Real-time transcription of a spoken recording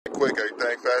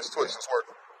Everything fast twitch. Let's work.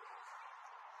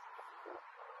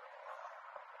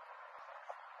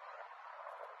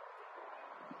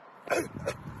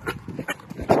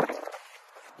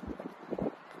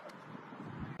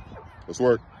 Let's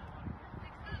work.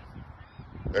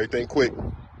 Everything quick.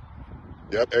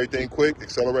 Yep, everything quick.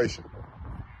 Acceleration.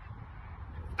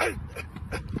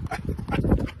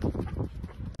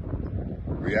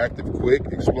 Reactive, quick,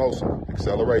 explosive.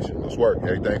 Acceleration. Let's work.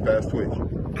 Everything fast twitch.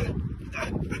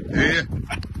 Yeah.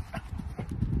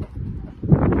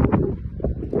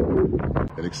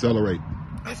 And accelerate.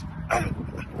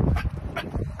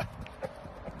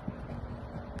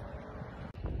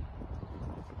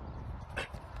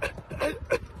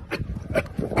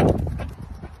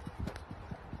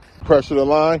 Pressure the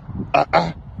line.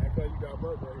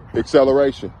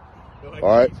 Acceleration. All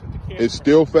right. It's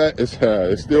still fat. It's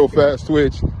still fast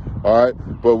twitch. All right.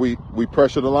 But we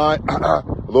pressure the line. A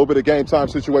little bit of game time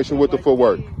situation with the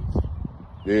footwork.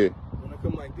 Yeah. When I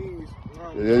come like these,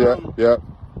 Yeah.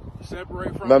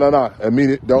 Separate from. No.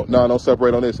 Immediate. Don't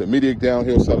separate on this. Immediate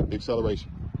downhill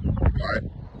acceleration. All right.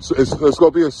 So it's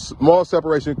gonna be a small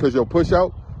separation because you'll push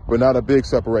out, but not a big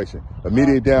separation.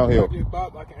 Immediate downhill. If I get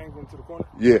bopped, I can angle into the corner.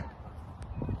 Yeah.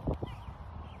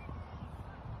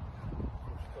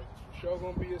 It's sure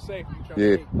gonna be a safety.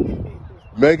 Yeah.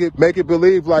 Make it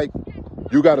believe like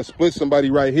you got to split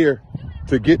somebody right here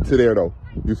to get to there though.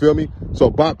 You feel me? So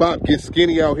bop, get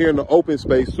skinny out here in the open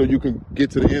space so you can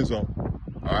get to the end zone.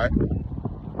 All right.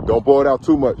 Don't blow it out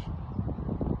too much.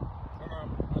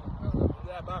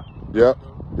 Yep.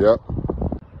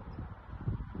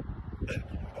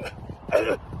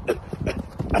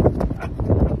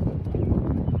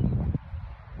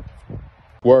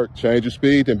 Work, change your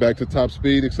speed, then back to top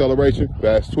speed, acceleration,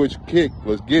 fast twitch, kick.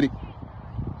 Let's get it.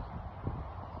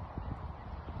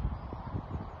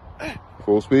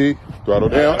 Full speed, throttle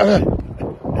down.